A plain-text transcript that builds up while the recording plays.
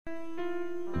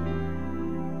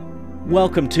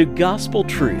Welcome to Gospel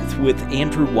Truth with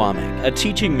Andrew Womack, a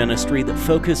teaching ministry that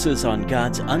focuses on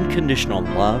God's unconditional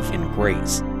love and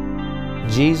grace.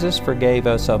 Jesus forgave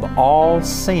us of all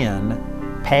sin,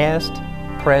 past,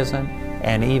 present,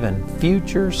 and even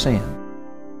future sin.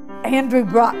 Andrew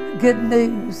brought good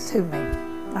news to me.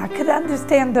 I could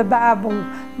understand the Bible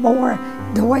more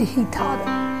the way he taught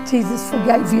it. Jesus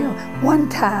forgave you one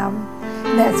time,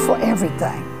 and that's for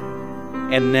everything.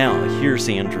 And now, here's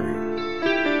Andrew.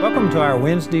 Welcome to our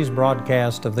Wednesday's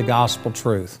broadcast of the Gospel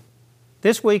Truth.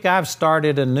 This week I've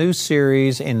started a new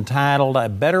series entitled A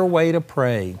Better Way to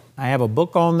Pray. I have a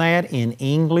book on that in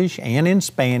English and in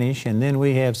Spanish, and then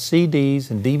we have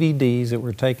CDs and DVDs that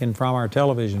were taken from our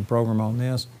television program on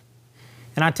this.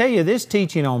 And I tell you, this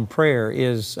teaching on prayer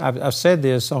is, I've said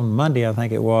this on Monday, I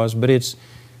think it was, but it's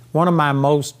one of my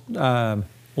most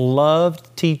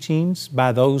loved teachings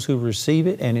by those who receive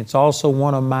it, and it's also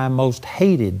one of my most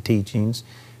hated teachings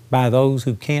by those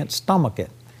who can't stomach it.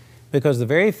 Because the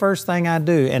very first thing I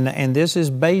do, and this is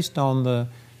based on the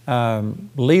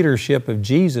leadership of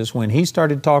Jesus, when He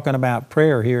started talking about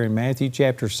prayer here in Matthew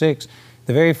chapter 6,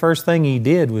 the very first thing He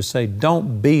did was say,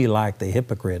 don't be like the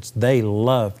hypocrites. They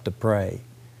love to pray.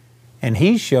 And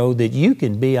He showed that you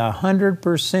can be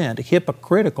 100%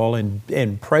 hypocritical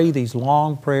and pray these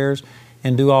long prayers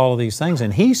and do all of these things.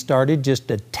 And He started just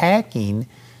attacking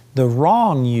the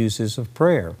wrong uses of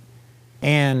prayer.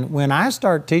 And when I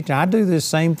start teaching, I do this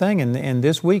same thing. And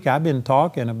this week I've been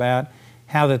talking about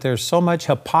how that there's so much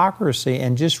hypocrisy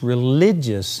and just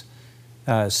religious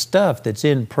stuff that's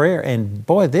in prayer. And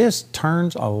boy, this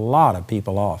turns a lot of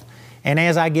people off. And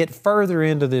as I get further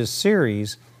into this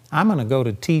series, I'm going to go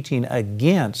to teaching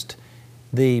against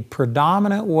the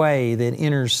predominant way that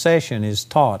intercession is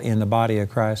taught in the body of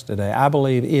Christ today. I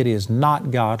believe it is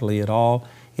not godly at all.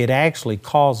 It actually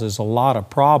causes a lot of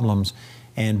problems.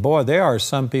 And boy, there are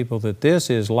some people that this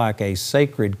is like a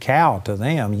sacred cow to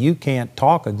them. You can't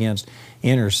talk against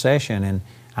intercession. And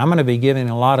I'm going to be giving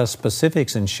a lot of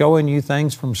specifics and showing you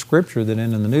things from Scripture that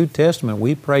in the New Testament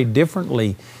we pray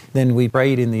differently than we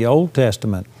prayed in the Old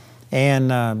Testament.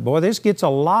 And boy, this gets a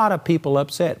lot of people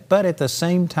upset. But at the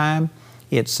same time,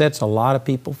 it sets a lot of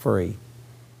people free.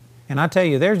 And I tell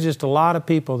you, there's just a lot of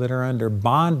people that are under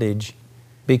bondage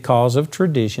because of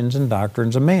traditions and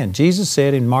doctrines of men. Jesus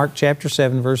said in Mark chapter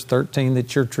 7, verse 13,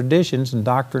 that your traditions and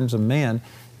doctrines of men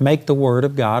make the Word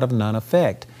of God of none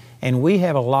effect. And we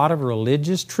have a lot of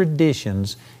religious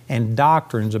traditions and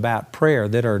doctrines about prayer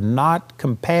that are not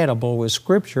compatible with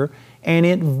Scripture, and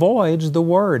it voids the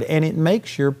Word, and it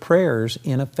makes your prayers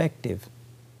ineffective.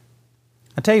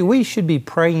 I tell you, we should be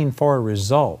praying for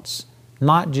results,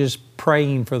 not just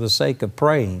praying for the sake of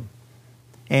praying.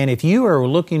 And if you are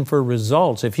looking for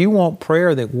results, if you want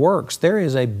prayer that works, there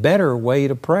is a better way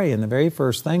to pray. And the very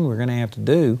first thing we're going to have to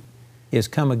do is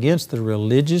come against the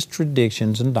religious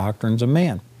traditions and doctrines of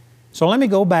men. So let me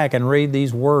go back and read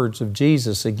these words of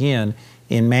Jesus again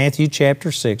in Matthew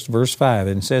chapter 6, verse 5.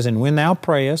 And it says, And when thou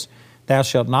prayest, thou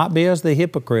shalt not be as the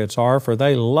hypocrites are, for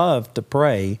they love to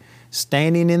pray,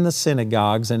 standing in the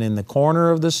synagogues and in the corner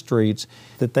of the streets,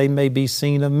 that they may be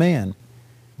seen of men.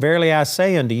 Verily I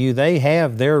say unto you, they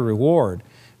have their reward.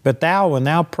 But thou, when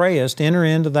thou prayest, enter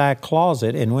into thy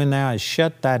closet, and when thou hast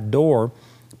shut thy door,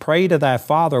 pray to thy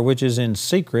Father which is in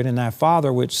secret, and thy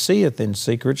Father which seeth in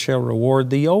secret shall reward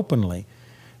thee openly.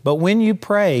 But when you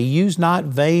pray, use not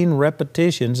vain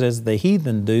repetitions as the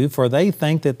heathen do, for they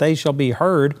think that they shall be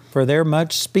heard for their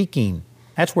much speaking.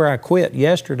 That's where I quit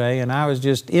yesterday, and I was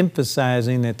just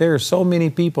emphasizing that there are so many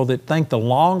people that think the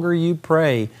longer you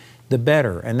pray, the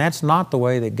better. And that's not the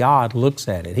way that God looks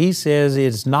at it. He says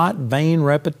it's not vain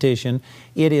repetition.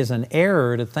 It is an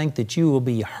error to think that you will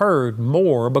be heard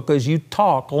more because you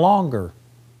talk longer.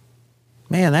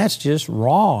 Man, that's just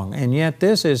wrong. And yet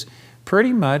this is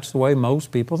pretty much the way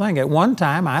most people think. At one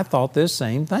time, I thought this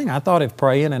same thing. I thought if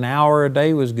praying an hour a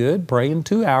day was good, praying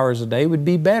 2 hours a day would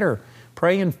be better.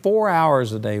 Praying 4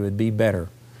 hours a day would be better.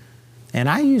 And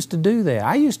I used to do that.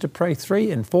 I used to pray 3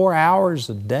 and 4 hours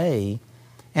a day.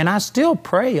 And I still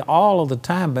pray all of the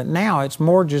time, but now it's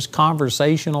more just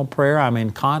conversational prayer. I'm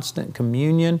in constant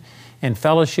communion and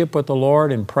fellowship with the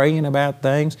Lord and praying about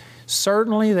things.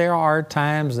 Certainly there are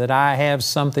times that I have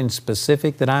something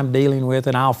specific that I'm dealing with,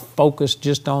 and I'll focus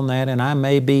just on that, and I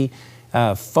may be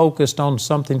focused on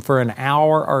something for an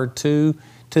hour or two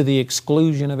to the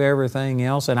exclusion of everything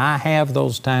else, and I have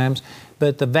those times.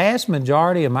 But the vast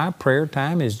majority of my prayer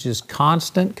time is just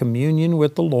constant communion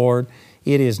with the Lord.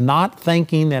 It is not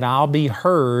thinking that I'll be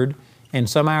heard and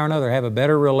somehow or another have a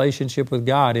better relationship with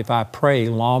God if I pray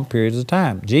long periods of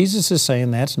time. Jesus is saying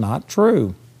that's not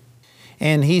true.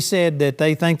 And he said that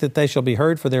they think that they shall be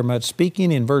heard for their much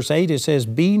speaking. In verse 8 it says,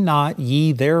 Be not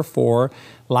ye therefore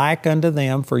like unto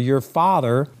them, for your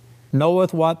Father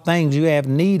knoweth what things you have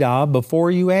need of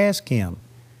before you ask Him.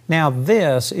 Now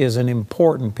this is an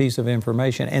important piece of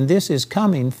information, and this is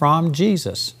coming from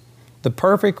Jesus, the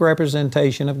perfect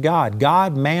representation of God.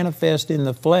 God manifest in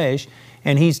the flesh,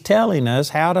 and He's telling us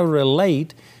how to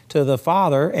relate to the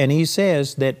Father, and He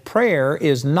says that prayer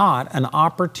is not an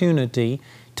opportunity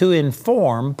to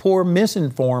inform poor,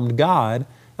 misinformed God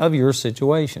of your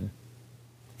situation.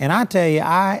 And I tell you,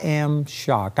 I am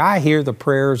shocked. I hear the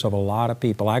prayers of a lot of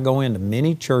people. I go into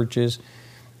many churches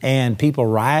and people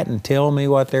write and tell me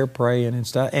what they're praying and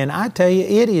stuff. And I tell you,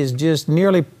 it is just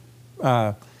nearly,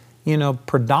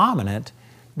 predominant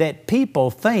that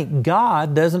people think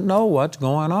God doesn't know what's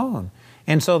going on.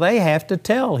 And so they have to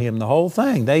tell Him the whole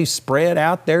thing. They spread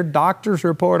out their doctor's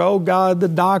report. Oh God, the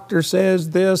doctor says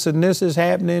this and this is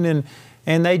happening, and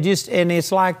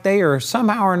it's like they are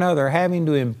somehow or another having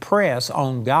to impress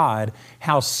on God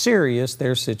how serious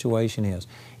their situation is.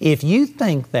 If you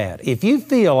think that, if you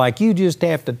feel like you just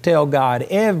have to tell God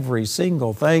every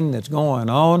single thing that's going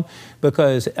on,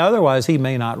 because otherwise He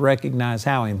may not recognize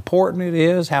how important it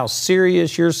is, how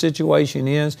serious your situation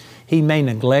is, He may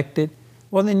neglect it,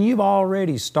 well then you've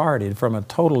already started from a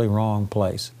totally wrong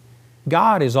place.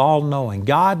 God is all-knowing.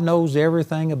 God knows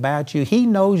everything about you. He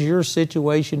knows your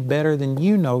situation better than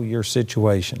you know your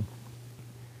situation.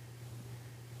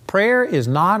 Prayer is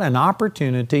not an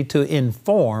opportunity to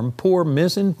inform poor,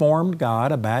 misinformed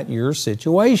God about your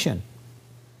situation.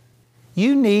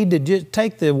 You need to just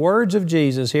take the words of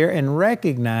Jesus here and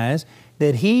recognize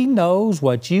that He knows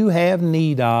what you have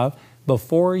need of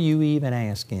before you even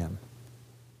ask Him.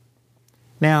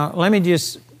 Now, let me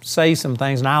just say some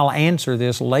things, and I'll answer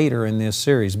this later in this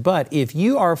series. But if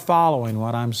you are following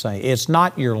what I'm saying, it's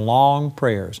not your long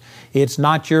prayers. It's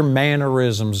not your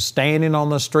mannerisms, standing on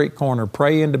the street corner,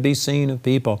 praying to be seen of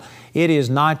people. It is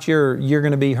not you're going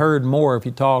to be heard more if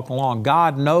you talk long.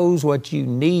 God knows what you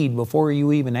need before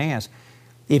you even ask.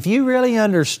 If you really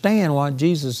understand what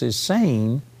Jesus is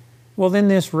saying, well, then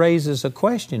this raises a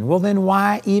question. Well, then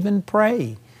why even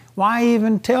pray? Why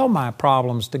even tell my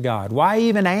problems to God? Why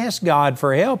even ask God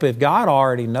for help if God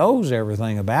already knows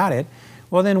everything about it?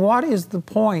 Well, then what is the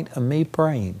point of me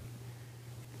praying?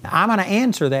 Now, I'm going to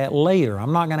answer that later.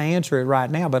 I'm not going to answer it right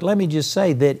now, but let me just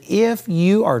say that if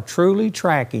you are truly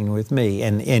tracking with me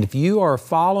and if you are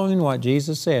following what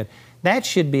Jesus said, that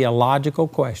should be a logical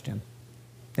question.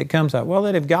 It comes up, well,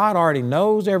 that if God already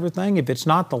knows everything, if it's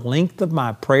not the length of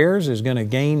my prayers is going to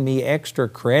gain me extra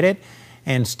credit,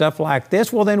 and stuff like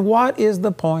this, well then what is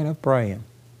the point of praying?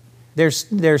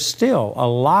 There's still a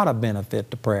lot of benefit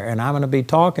to prayer, and I'm going to be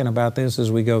talking about this as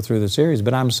we go through the series,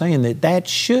 but I'm saying that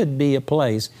should be a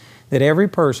place that every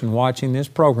person watching this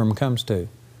program comes to.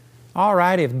 All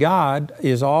right, if God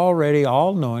is already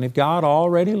all-knowing, if God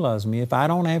already loves me, if I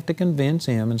don't have to convince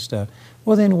Him and stuff,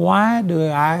 well then why do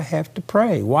I have to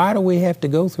pray? Why do we have to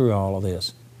go through all of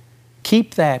this?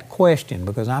 Keep that question,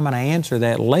 because I'm going to answer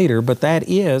that later, but that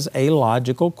is a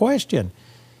logical question.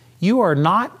 You are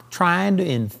not trying to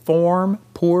inform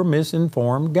poor,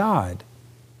 misinformed God.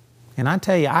 And I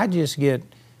tell you,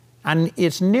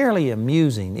 it's nearly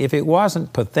amusing. If it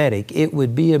wasn't pathetic, it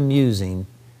would be amusing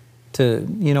to,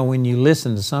 when you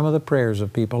listen to some of the prayers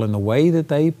of people and the way that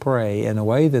they pray and the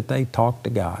way that they talk to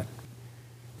God.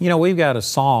 We've got a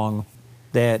song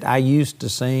that I used to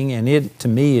sing, and it, to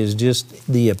me, is just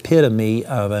the epitome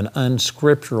of an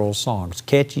unscriptural song. It's a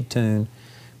catchy tune,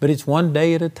 but it's one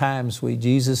day at a time, sweet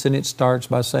Jesus, and it starts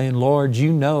by saying, Lord,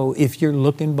 you know if you're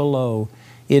looking below,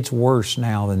 it's worse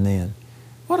now than then.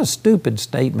 What a stupid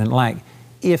statement. Like,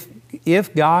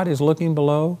 if God is looking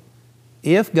below,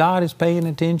 if God is paying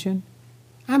attention,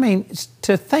 I mean,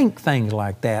 to think things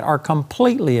like that are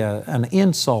completely an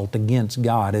insult against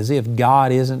God, as if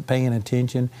God isn't paying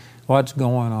attention what's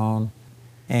going on.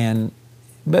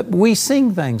 But we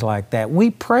sing things like that. We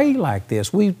pray like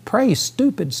this. We pray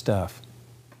stupid stuff.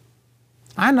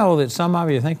 I know that some of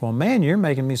you think, well, man, you're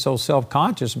making me so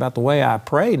self-conscious about the way I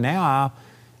pray. Now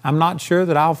I'm not sure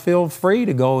that I'll feel free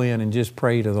to go in and just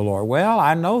pray to the Lord. Well,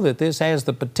 I know that this has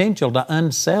the potential to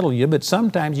unsettle you, but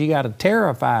sometimes you got to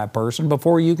terrify a person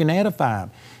before you can edify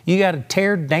them. You got to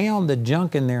tear down the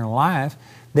junk in their life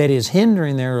that is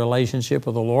hindering their relationship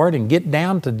with the Lord and get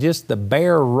down to just the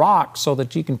bare rock so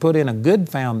that you can put in a good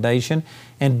foundation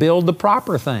and build the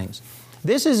proper things.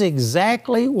 This is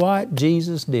exactly what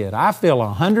Jesus did. I feel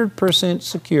 100%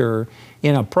 secure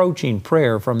in approaching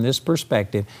prayer from this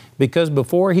perspective, because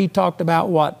before He talked about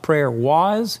what prayer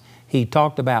was, He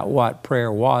talked about what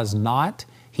prayer was not,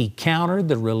 He countered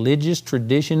the religious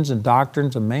traditions and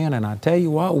doctrines of man. And I tell you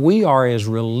what, we are as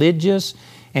religious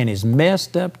and as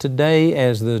messed up today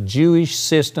as the Jewish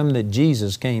system that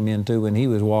Jesus came into when He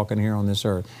was walking here on this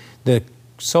earth. The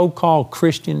so-called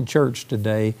Christian church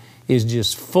today is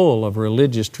just full of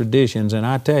religious traditions, and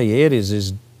I tell you, it is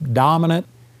as dominant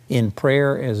in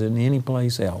prayer as in any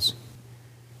place else.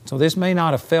 So this may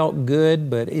not have felt good,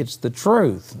 but it's the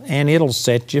truth, and it'll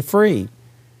set you free.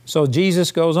 So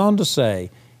Jesus goes on to say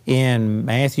in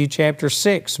Matthew chapter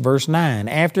 6, verse 9,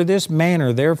 "After this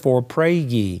manner, therefore, pray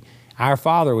ye, Our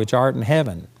Father which art in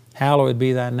heaven, hallowed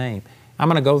be Thy name." I'm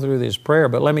going to go through this prayer,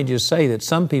 but let me just say that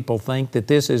some people think that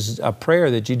this is a prayer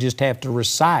that you just have to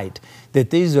recite, that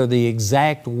these are the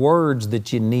exact words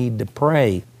that you need to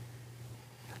pray.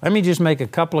 Let me just make a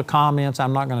couple of comments.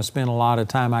 I'm not going to spend a lot of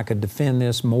time. I could defend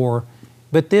this more,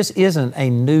 but this isn't a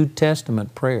New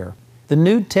Testament prayer. The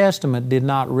New Testament did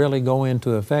not really go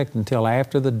into effect until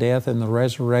after the death and the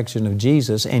resurrection of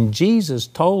Jesus, and Jesus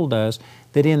told us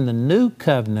that in the New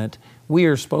Covenant, we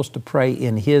are supposed to pray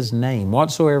in His name.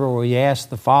 Whatsoever we ask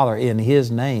the Father in His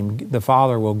name, the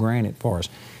Father will grant it for us.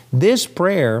 This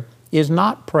prayer is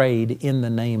not prayed in the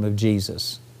name of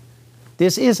Jesus.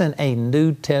 This isn't a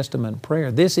New Testament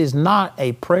prayer. This is not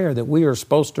a prayer that we are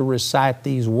supposed to recite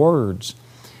these words.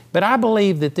 But I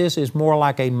believe that this is more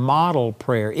like a model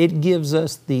prayer. It gives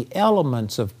us the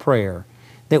elements of prayer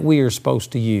that we are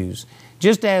supposed to use.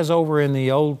 Just as over in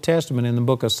the Old Testament, in the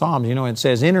book of Psalms, it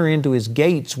says, "Enter into His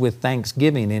gates with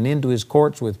thanksgiving and into His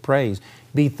courts with praise.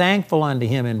 Be thankful unto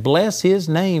Him and bless His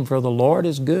name, for the Lord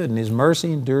is good and His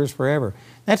mercy endures forever."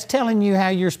 That's telling you how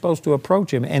you're supposed to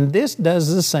approach Him, and this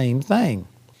does the same thing.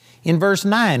 In verse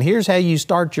 9, here's how you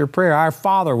start your prayer. "Our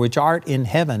Father which art in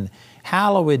heaven,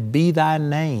 hallowed be Thy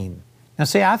name." Now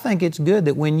see, I think it's good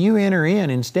that when you enter in,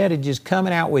 instead of just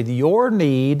coming out with your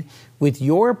need, with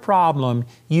your problem,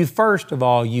 you first of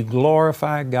all, you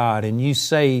glorify God and you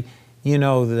say,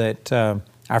 that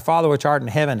 "Our Father which art in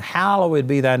heaven, hallowed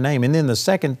be Thy name." And then the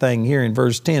second thing here in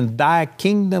verse 10, "Thy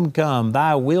kingdom come,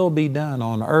 Thy will be done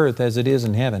on earth as it is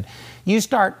in heaven." You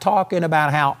start talking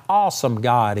about how awesome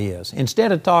God is.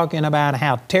 Instead of talking about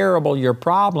how terrible your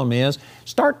problem is,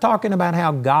 start talking about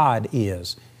how God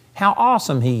is, how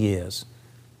awesome He is.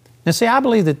 Now see, I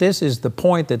believe that this is the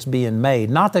point that's being made.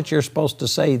 Not that you're supposed to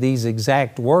say these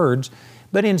exact words,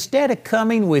 but instead of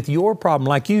coming with your problem,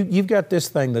 like you've got this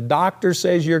thing, the doctor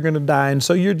says you're going to die, and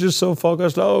so you're just so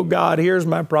focused, "Oh God, here's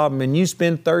my problem," and you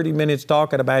spend 30 minutes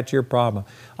talking about your problem.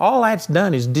 All that's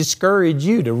done is discourage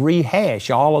you to rehash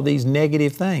all of these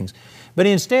negative things. But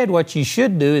instead, what you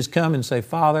should do is come and say,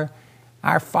 "Father,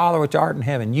 Our Father which art in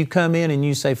heaven." You come in and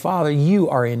you say, "Father, You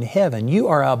are in heaven. You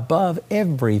are above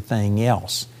everything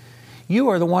else. You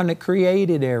are the one that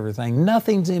created everything.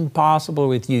 Nothing's impossible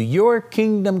with You. Your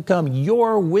kingdom come.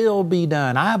 Your will be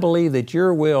done. I believe that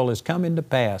Your will is coming to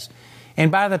pass."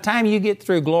 And by the time you get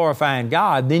through glorifying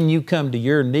God, then you come to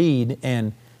your need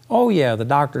and, "Oh yeah, the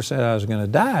doctor said I was going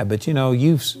to die, but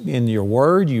in Your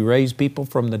Word, You raise people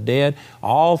from the dead.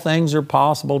 All things are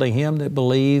possible to him that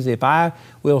believes. If I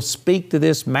will speak to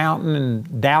this mountain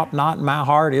and doubt not in my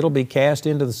heart, it'll be cast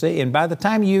into the sea." And by the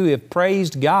time you have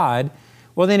praised God,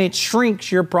 well, then it shrinks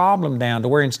your problem down to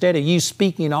where instead of you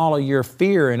speaking all of your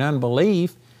fear and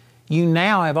unbelief, you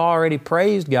now have already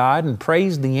praised God and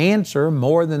praised the answer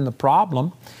more than the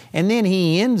problem. And then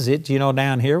He ends it,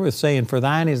 down here with saying, "For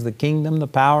Thine is the kingdom, the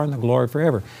power, and the glory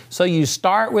forever." So you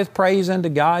start with praise unto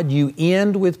God, you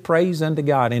end with praise unto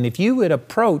God. And if you would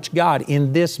approach God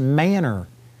in this manner,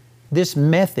 this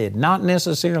method, not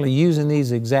necessarily using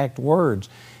these exact words,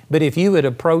 but if you would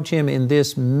approach Him in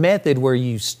this method where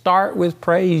you start with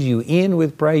praise, you end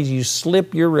with praise, you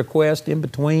slip your request in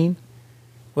between,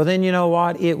 well then you know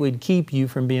what? It would keep you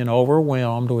from being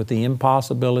overwhelmed with the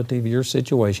impossibility of your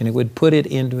situation. It would put it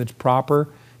into its proper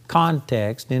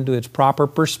context, into its proper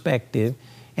perspective,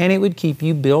 and it would keep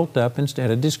you built up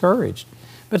instead of discouraged.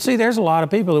 But see, there's a lot of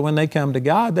people that when they come to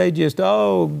God, they just,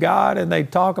 "Oh, God," and they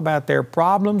talk about their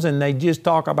problems and they just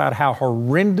talk about how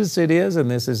horrendous it is and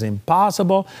this is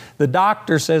impossible. The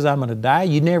doctor says I'm going to die.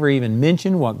 You never even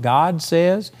mention what God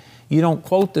says. You don't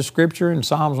quote the Scripture in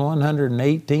Psalms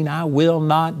 118, "I will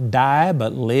not die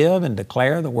but live and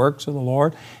declare the works of the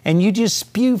Lord." And you just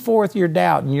spew forth your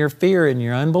doubt and your fear and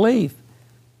your unbelief.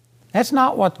 That's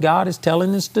not what God is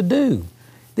telling us to do.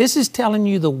 This is telling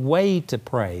you the way to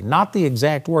pray, not the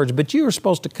exact words, but you are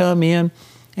supposed to come in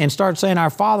and start saying, "Our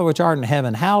Father which art in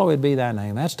heaven, hallowed be Thy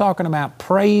name." That's talking about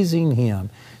praising Him,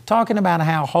 talking about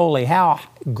how holy, how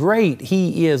great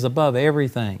He is above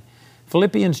everything.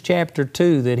 Philippians chapter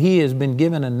 2, that He has been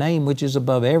given a name which is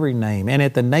above every name. And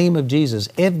at the name of Jesus,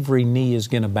 every knee is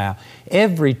going to bow.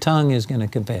 Every tongue is going to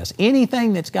confess.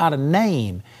 Anything that's got a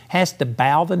name has to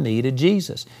bow the knee to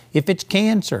Jesus. If it's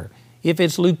cancer, if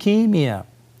it's leukemia,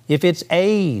 if it's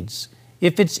AIDS,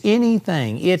 if it's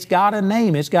anything, it's got a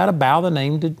name. It's got to bow the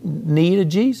knee to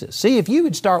Jesus. See, if you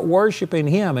would start worshiping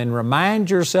Him and remind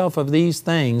yourself of these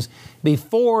things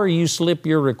before you slip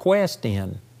your request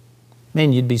in,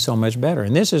 man, you'd be so much better.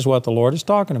 And this is what the Lord is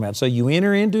talking about. So you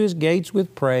enter into His gates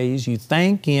with praise, you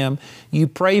thank Him, you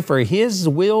pray for His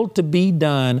will to be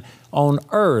done on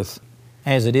earth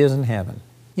as it is in heaven.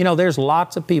 You know, there's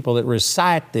lots of people that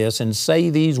recite this and say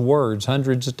these words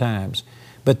hundreds of times,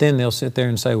 but then they'll sit there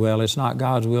and say, well, it's not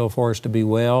God's will for us to be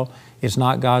well. It's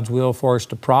not God's will for us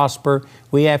to prosper.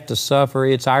 We have to suffer.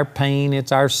 It's our pain,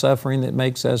 it's our suffering that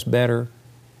makes us better.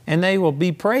 And they will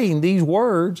be praying these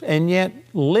words and yet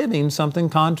living something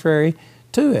contrary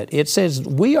to it. It says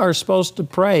we are supposed to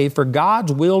pray for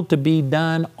God's will to be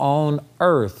done on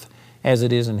earth as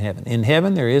it is in heaven. In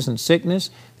heaven there isn't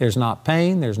sickness, there's not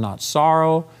pain, there's not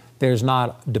sorrow, there's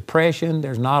not depression,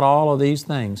 there's not all of these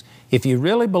things. If you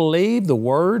really believe the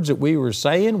words that we were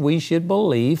saying, we should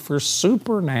believe for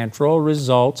supernatural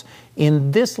results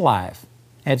in this life.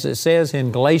 As it says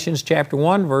in Galatians chapter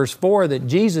 1, verse 4, that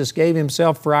Jesus gave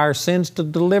Himself for our sins to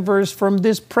deliver us from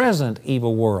this present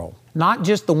evil world. Not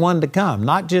just the one to come,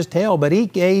 not just hell, but He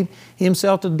gave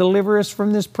Himself to deliver us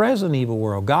from this present evil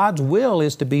world. God's will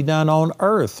is to be done on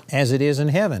earth as it is in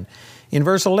heaven. In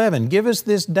verse 11, give us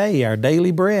this day our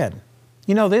daily bread.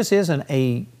 You know, this isn't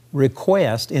a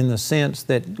request in the sense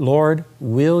that, Lord,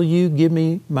 will you give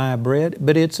me my bread?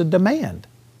 But it's a demand.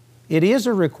 It is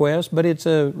a request, but it's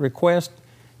a request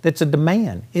that's a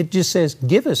demand. It just says,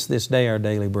 give us this day our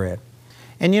daily bread.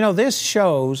 And you know, this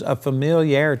shows a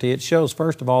familiarity. It shows,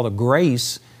 first of all, the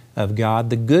grace of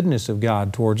God, the goodness of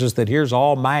God towards us, that here's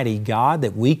Almighty God,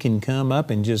 that we can come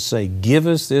up and just say, give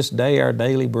us this day our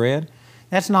daily bread.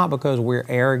 That's not because we're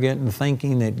arrogant and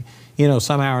thinking that, you know,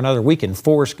 somehow or another we can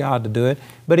force God to do it,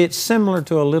 but it's similar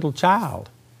to a little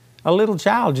child. A little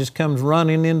child just comes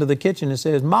running into the kitchen and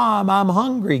says, Mom, I'm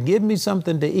hungry, give me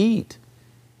something to eat.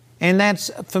 And that's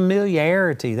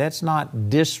familiarity. That's not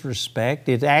disrespect.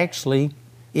 It's actually,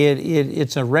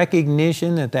 it's a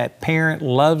recognition that that parent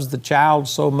loves the child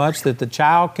so much that the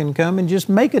child can come and just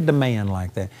make a demand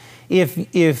like that.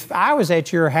 If I was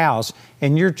at your house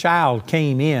and your child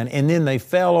came in and then they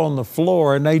fell on the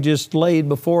floor and they just laid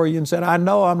before you and said, I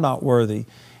know I'm not worthy,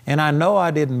 and I know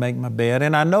I didn't make my bed,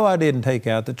 and I know I didn't take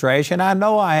out the trash, and I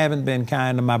know I haven't been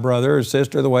kind to my brother or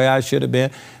sister the way I should have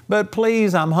been, but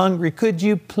please, I'm hungry. Could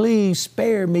you please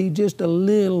spare me just a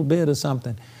little bit of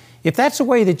something? If that's the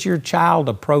way that your child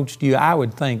approached you, I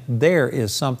would think there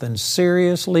is something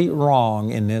seriously wrong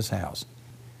in this house.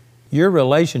 Your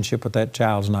relationship with that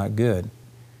child's not good.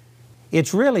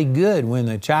 It's really good when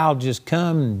the child just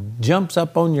comes and jumps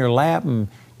up on your lap and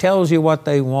tells you what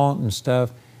they want and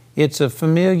stuff. It's a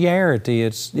familiarity,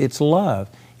 it's love.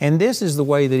 And this is the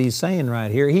way that He's saying right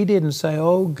here. He didn't say,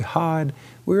 oh God,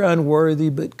 we're unworthy,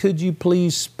 but could you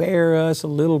please spare us a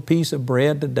little piece of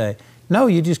bread today? No,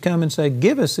 you just come and say,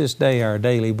 give us this day our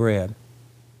daily bread.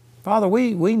 Father,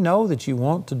 we know that you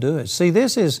want to do it. See,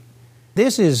 this is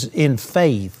in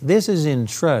faith. This is in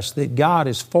trust that God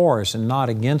is for us and not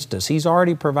against us. He's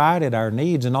already provided our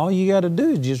needs, and all you got to do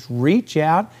is just reach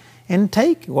out and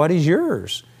take what is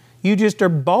yours. You just are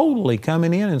boldly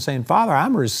coming in and saying, Father,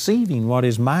 I'm receiving what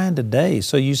is mine today.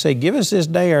 So you say, give us this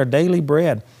day our daily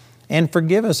bread, and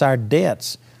forgive us our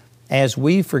debts as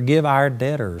we forgive our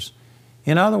debtors.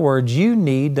 In other words, you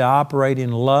need to operate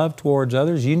in love towards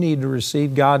others. You need to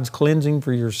receive God's cleansing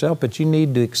for yourself, but you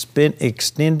need to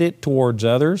extend it towards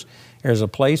others. There's a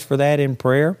place for that in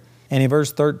prayer. And in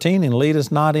verse 13, and lead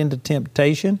us not into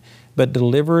temptation, but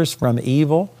deliver us from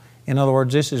evil. In other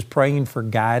words, this is praying for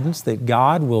guidance, that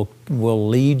God will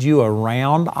lead you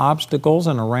around obstacles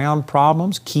and around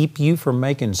problems, keep you from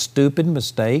making stupid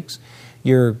mistakes.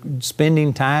 You're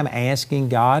spending time asking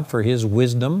God for His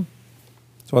wisdom.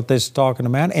 That's what this is talking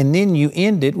about. And then you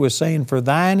end it with saying, for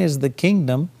thine is the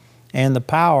kingdom and the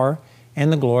power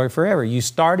and the glory forever. You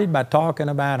started by talking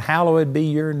about hallowed be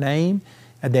your name,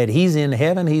 that He's in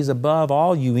heaven, He's above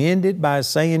all. You end it by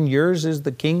saying yours is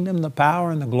the kingdom, the power,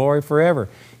 and the glory forever.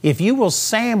 If you will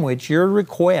sandwich your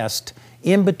request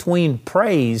in between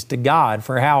praise to God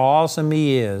for how awesome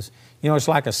He is, you know, it's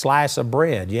like a slice of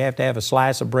bread. You have to have a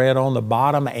slice of bread on the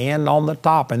bottom and on the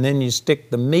top, and then you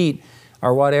stick the meat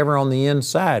or whatever on the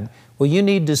inside. Well, you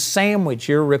need to sandwich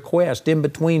your request in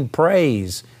between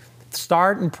praise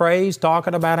start in praise,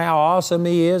 talking about how awesome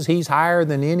He is, He's higher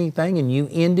than anything, and you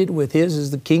end it with His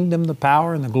is the kingdom, the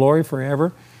power, and the glory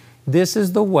forever, this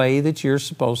is the way that you're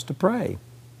supposed to pray.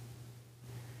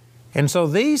 And so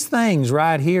these things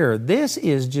right here, this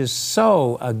is just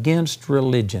so against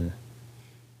religion.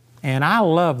 And I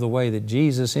love the way that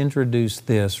Jesus introduced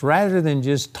this, rather than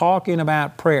just talking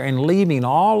about prayer and leaving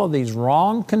all of these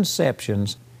wrong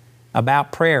conceptions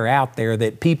about prayer out there,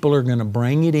 that people are going to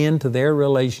bring it into their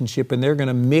relationship and they're going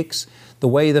to mix the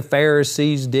way the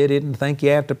Pharisees did it and think you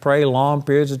have to pray long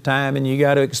periods of time and you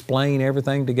got to explain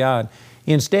everything to God.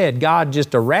 Instead, God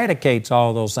just eradicates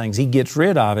all those things. He gets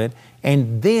rid of it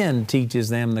and then teaches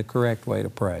them the correct way to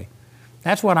pray.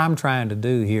 That's what I'm trying to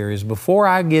do here, is before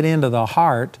I get into the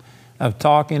heart of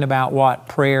talking about what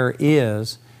prayer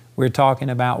is, we're talking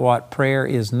about what prayer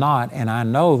is not. And I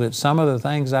know that some of the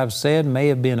things I've said may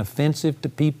have been offensive to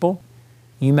people.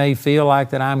 You may feel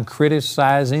like that I'm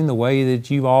criticizing the way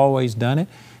that you've always done it.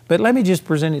 But let me just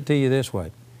present it to you this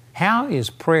way. How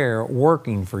is prayer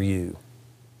working for you?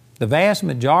 The vast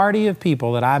majority of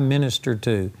people that I minister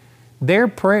to, their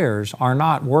prayers are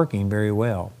not working very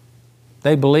well.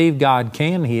 They believe God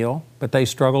can heal, but they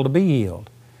struggle to be healed.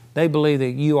 They believe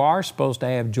that you are supposed to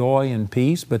have joy and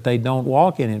peace, but they don't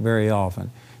walk in it very often.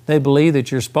 They believe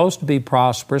that you're supposed to be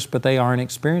prosperous, but they aren't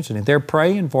experiencing it. They're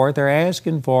praying for it, they're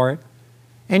asking for it,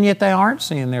 and yet they aren't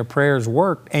seeing their prayers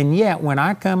work. And yet when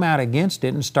I come out against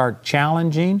it and start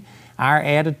challenging our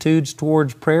attitudes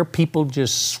towards prayer, people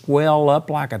just swell up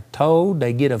like a toad.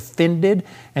 They get offended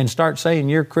and start saying,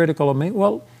 you're critical of me.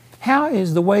 Well, how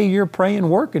is the way you're praying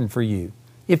working for you?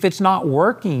 If it's not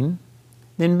working,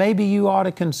 then maybe you ought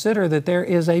to consider that there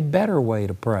is a better way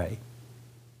to pray.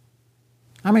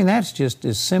 I mean, that's just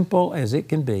as simple as it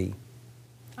can be.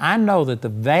 I know that the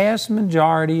vast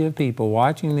majority of people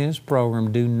watching this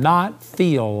program do not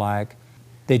feel like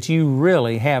that you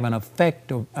really have an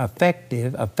effectual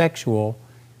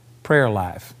prayer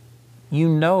life. You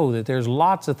know that there's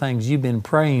lots of things you've been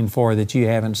praying for that you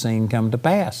haven't seen come to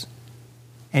pass.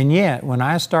 And yet, when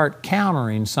I start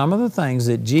countering some of the things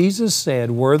that Jesus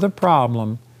said were the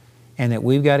problem and that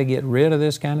we've got to get rid of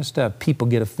this kind of stuff, people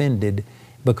get offended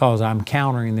because I'm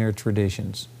countering their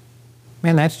traditions.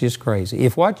 Man, that's just crazy.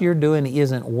 If what you're doing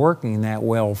isn't working that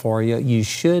well for you, you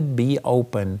should be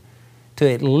open to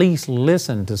at least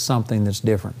listen to something that's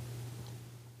different.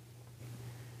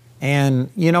 And,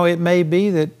 you know, it may be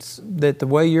that the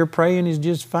way you're praying is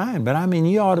just fine, but I mean,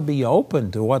 you ought to be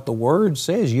open to what the Word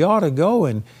says. You ought to go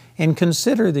and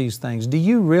consider these things. Do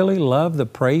you really love the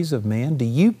praise of men? Do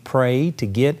you pray to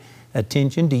get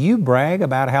attention? Do you brag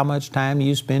about how much time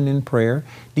you spend in prayer?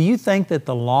 Do you think that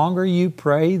the longer you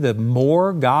pray, the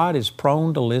more God is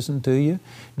prone to listen to you?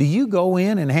 Do you go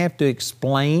in and have to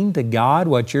explain to God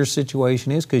what your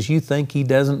situation is because you think He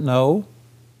doesn't know?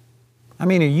 I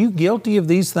mean, are you guilty of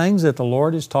these things that the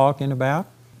Lord is talking about?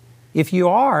 If you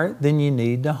are, then you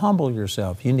need to humble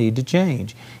yourself. You need to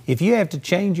change. If you have to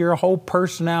change your whole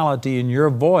personality and your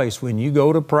voice when you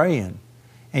go to praying,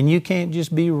 and you can't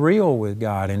just be real with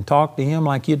God and talk to Him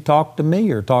like you'd talk to me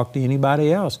or talk to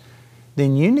anybody else,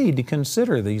 then you need to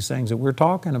consider these things that we're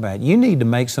talking about. You need to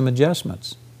make some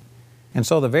adjustments. And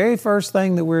so the very first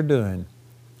thing that we're doing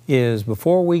is,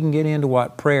 before we can get into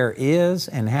what prayer is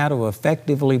and how to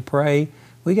effectively pray,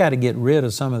 we got to get rid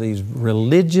of some of these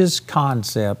religious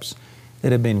concepts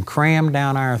that have been crammed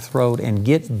down our throat and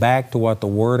get back to what the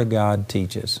Word of God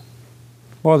teaches.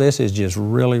 Boy, this is just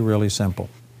really, really simple.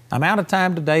 I'm out of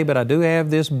time today, but I do have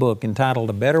this book entitled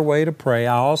A Better Way to Pray.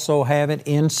 I also have it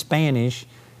in Spanish,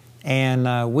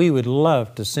 and we would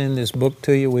love to send this book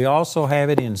to you. We also have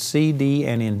it in CD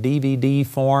and in DVD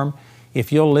form.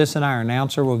 If you'll listen, our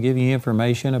announcer will give you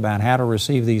information about how to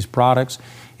receive these products.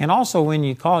 And also, when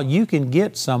you call, you can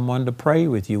get someone to pray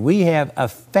with you. We have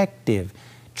effective,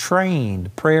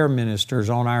 trained prayer ministers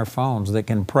on our phones that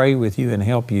can pray with you and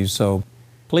help you. So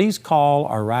please call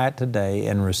or write today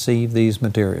and receive these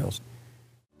materials.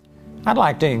 I'd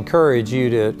like to encourage you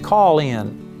to call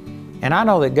in. And I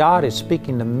know that God is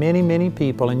speaking to many, many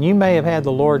people, and you may have had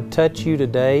the Lord touch you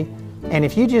today. And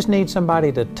if you just need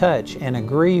somebody to touch and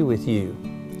agree with you,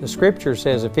 the Scripture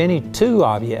says, if any two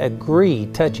of you agree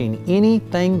touching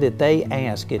anything that they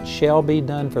ask, it shall be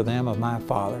done for them of my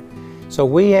Father. So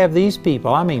we have these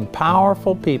people, I mean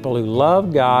powerful people who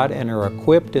love God and are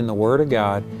equipped in the Word of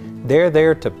God. They're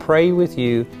there to pray with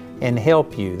you and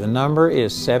help you. The number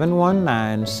is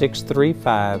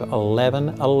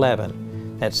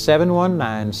 719-635-1111. That's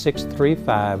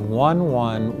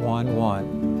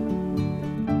 719-635-1111.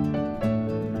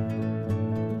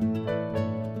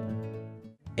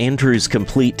 Andrew's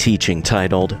complete teaching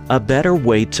titled A Better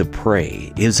Way to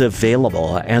Pray is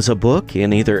available as a book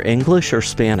in either English or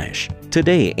Spanish.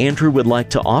 Today, Andrew would like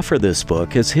to offer this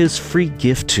book as his free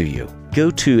gift to you. Go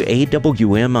to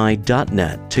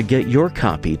awmi.net to get your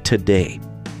copy today.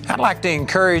 I'd like to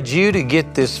encourage you to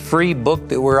get this free book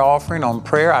that we're offering on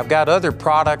prayer. I've got other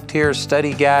product here,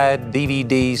 study guide,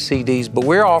 DVDs, CDs, but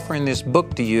we're offering this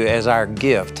book to you as our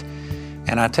gift.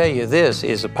 And I tell you, this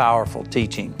is a powerful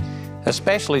teaching,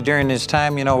 especially during this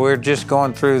time. You know, we're just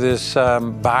going through this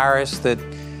virus that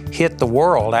hit the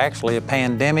world, actually, a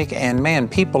pandemic, and man,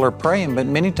 people are praying, but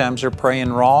many times they're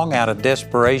praying wrong out of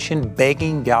desperation,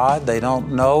 begging God. They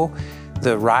don't know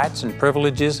the rights and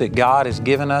privileges that God has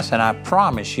given us, and I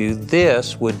promise you,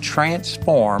 this would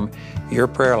transform your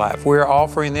prayer life. We're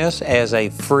offering this as a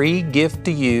free gift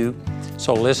to you,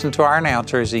 so listen to our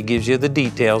announcer as he gives you the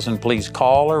details, and please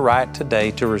call or write today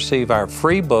to receive our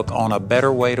free book on A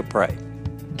Better Way to Pray.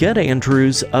 Get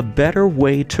Andrew's A Better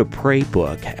Way to Pray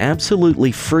book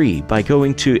absolutely free by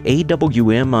going to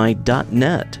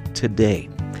awmi.net today.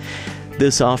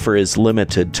 This offer is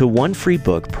limited to one free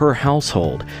book per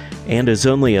household and is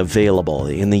only available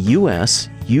in the U.S.,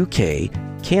 UK,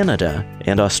 Canada,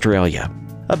 and Australia.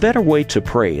 A Better Way to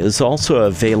Pray is also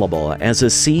available as a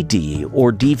CD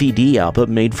or DVD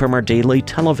album made from our daily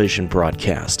television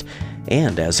broadcast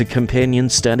and as a companion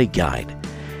study guide.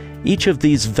 Each of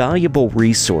these valuable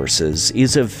resources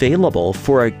is available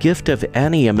for a gift of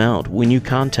any amount when you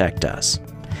contact us.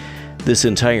 This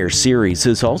entire series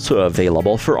is also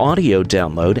available for audio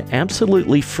download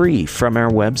absolutely free from our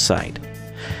website.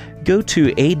 Go to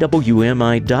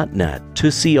awmi.net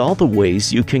to see all the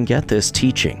ways you can get this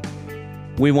teaching.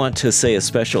 We want to say a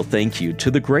special thank you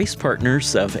to the grace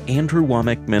partners of Andrew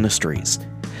Womack Ministries.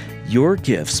 Your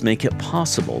gifts make it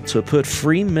possible to put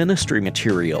free ministry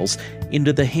materials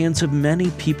into the hands of many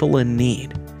people in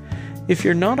need. If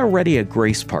you're not already a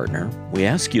grace partner, we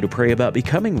ask you to pray about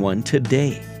becoming one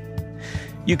today.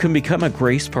 You can become a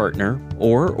grace partner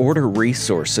or order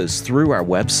resources through our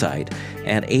website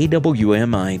at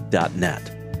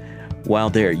awmi.net.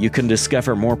 While there, you can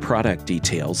discover more product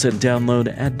details and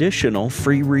download additional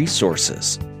free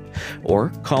resources.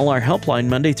 Or call our helpline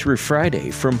Monday through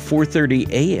Friday from 4:30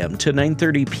 a.m. to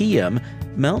 9:30 p.m.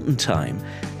 Mountain Time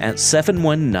at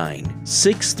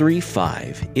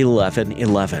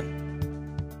 719-635-1111.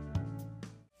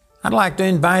 I'd like to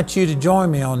invite you to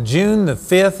join me on June the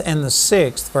 5th and the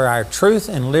 6th for our Truth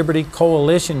and Liberty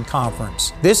Coalition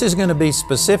Conference. This is going to be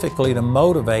specifically to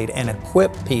motivate and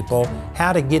equip people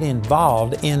how to get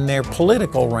involved in their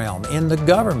political realm, in the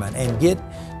government, and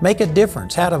make a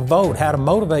difference, how to vote, how to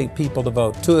motivate people to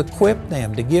vote, to equip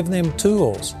them, to give them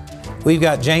tools. We've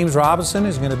got James Robinson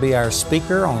is going to be our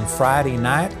speaker on Friday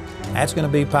night. That's going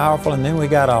to be powerful. And then we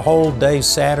got a whole day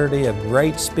Saturday of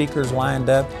great speakers lined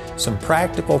up, some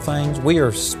practical things. We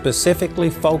are specifically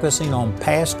focusing on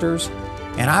pastors,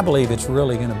 and I believe it's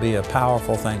really going to be a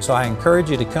powerful thing. So I encourage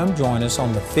you to come join us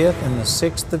on the 5th and the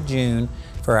 6th of June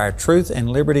for our Truth and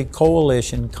Liberty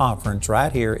Coalition Conference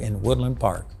right here in Woodland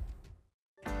Park.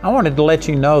 I wanted to let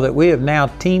you know that we have now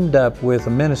teamed up with a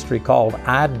ministry called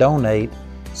I Donate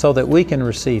so that we can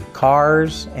receive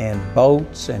cars and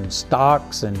boats and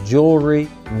stocks and jewelry.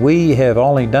 We have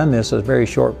only done this a very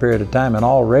short period of time, and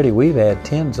already we've had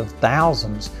tens of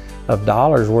thousands of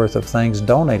dollars worth of things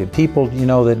donated. People, you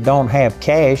know, that don't have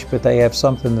cash, but they have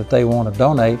something that they want to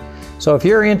donate. So if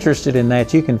you're interested in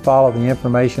that, you can follow the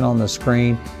information on the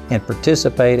screen and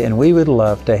participate, and we would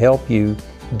love to help you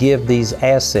give these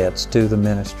assets to the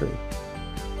ministry.